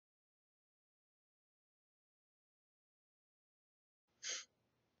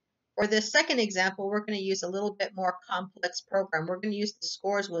For this second example, we're going to use a little bit more complex program. We're going to use the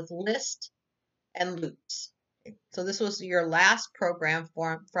scores with list and loops. Okay. So this was your last program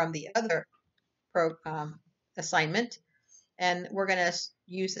from the other assignment, and we're going to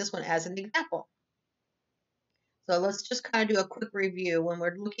use this one as an example. So let's just kind of do a quick review. When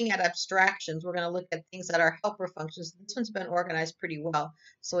we're looking at abstractions, we're going to look at things that are helper functions. This one's been organized pretty well.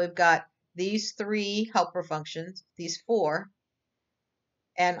 So we've got these 3 helper functions, these 4,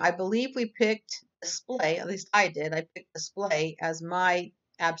 and I believe we picked display, at least I did. I picked display as my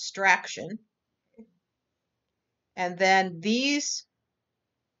abstraction. And then these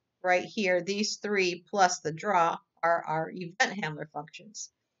right here, these 3 plus the draw are our event handler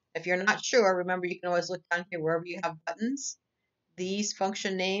functions. If you're not sure, remember you can always look down here wherever you have buttons. These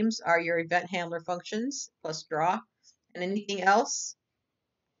function names are your event handler functions plus draw, and anything else,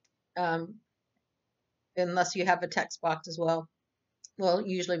 unless you have a text box as well, will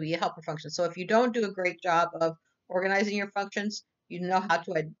usually be a helper function. So if you don't do a great job of organizing your functions, you know how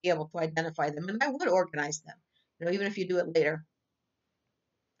to be able to identify them, and I would organize them, even if you do it later.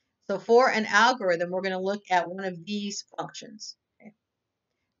 So for an algorithm, we're going to look at one of these functions. Okay.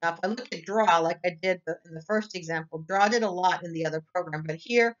 Now, if I look at draw, like I did in the first example, draw did a lot in the other program, but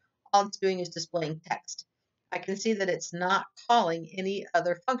here, all it's doing is displaying text. I can see that it's not calling any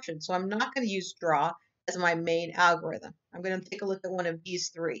other function, so I'm not going to use draw as my main algorithm. I'm going to take a look at one of these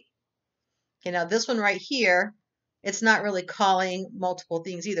 3. Okay, now this one right here, it's not really calling multiple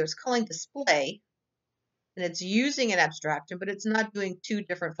things either. It's calling display, and it's using an abstraction, but it's not doing 2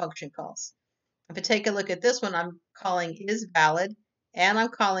 different function calls. If I take a look at this one, I'm calling isValid, and I'm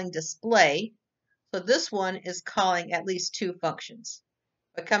calling display. So this one is calling at least 2 functions.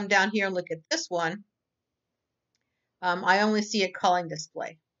 If I come down here and look at this one, I only see it calling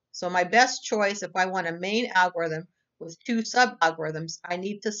display. So my best choice, if I want a main algorithm with 2 sub-algorithms, I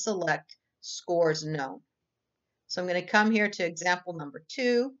need to select scores known. So I'm going to come here to example number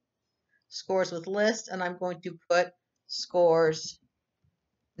 2, scores with list, and I'm going to put scores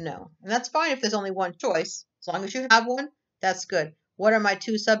known. And that's fine if there's only one choice. As long as you have one, that's good. What are my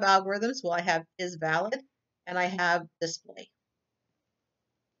 2 sub-algorithms? Well, I have isValid and I have display.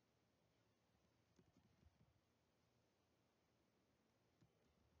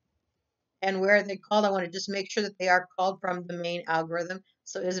 And where are they called? I want to just make sure that they are called from the main algorithm.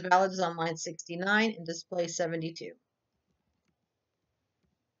 So isValid is on line 69 and display 72.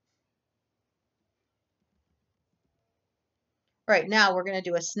 All right, now we're going to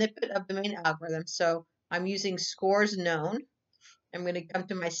do a snippet of the main algorithm. So I'm using scores known. I'm going to come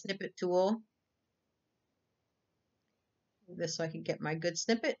to my snippet tool. This so I can get my good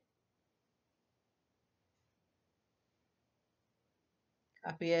snippet.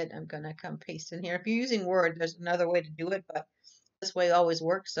 Copy it. I'm going to come paste in here. If you're using Word, there's another way to do it, but this way always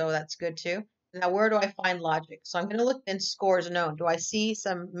works, so that's good too. Now, where do I find logic? So I'm going to look in scores known. Do I see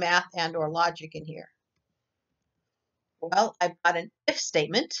some math and or logic in here? Well, I've got an if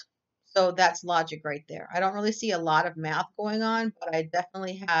statement, so that's logic right there. I don't really see a lot of math going on, but I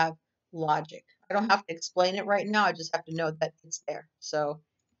definitely have logic. I don't have to explain it right now. I just have to know that it's there. So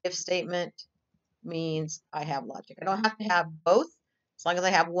if statement means I have logic. I don't have to have both, as long as I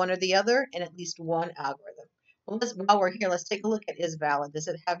have one or the other and at least one algorithm. Well, while we're here, let's take a look at isValid. Does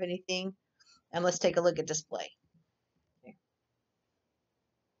it have anything? And let's take a look at display. Okay.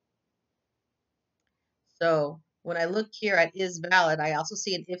 So when I look here at isValid, I also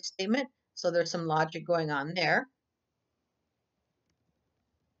see an if statement. So there's some logic going on there.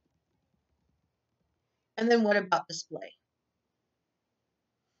 And then what about display?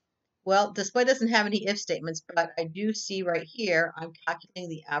 Well, display doesn't have any if statements, but I do see right here, I'm calculating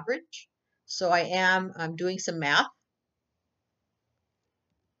the average. So I'm doing some math.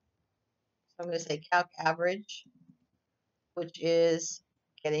 So I'm going to say calc average, which is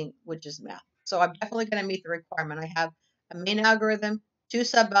math. So I'm definitely going to meet the requirement. I have a main algorithm, 2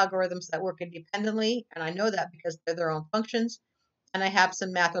 sub-algorithms that work independently, and I know that because they're their own functions, and I have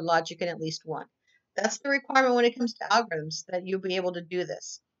some math or logic in at least one. That's the requirement when it comes to algorithms, that you'll be able to do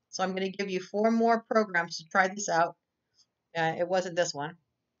this. So I'm going to give you 4 more programs to try this out. It wasn't this one.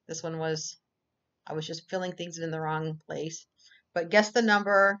 This one was, I was just filling things in the wrong place. But guess the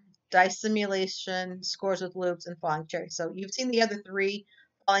number, dice simulation, scores with loops, and falling cherries. So you've seen the other 3.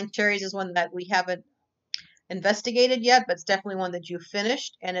 Falling cherries is one that we haven't investigated yet, but it's definitely one that you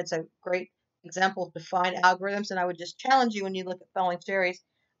finished, and it's a great example to find algorithms. And I would just challenge you when you look at falling cherries,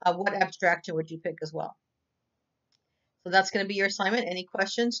 what abstraction would you pick as well? So that's going to be your assignment. Any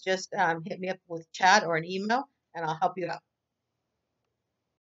questions, just hit me up with chat or an email, and I'll help you out.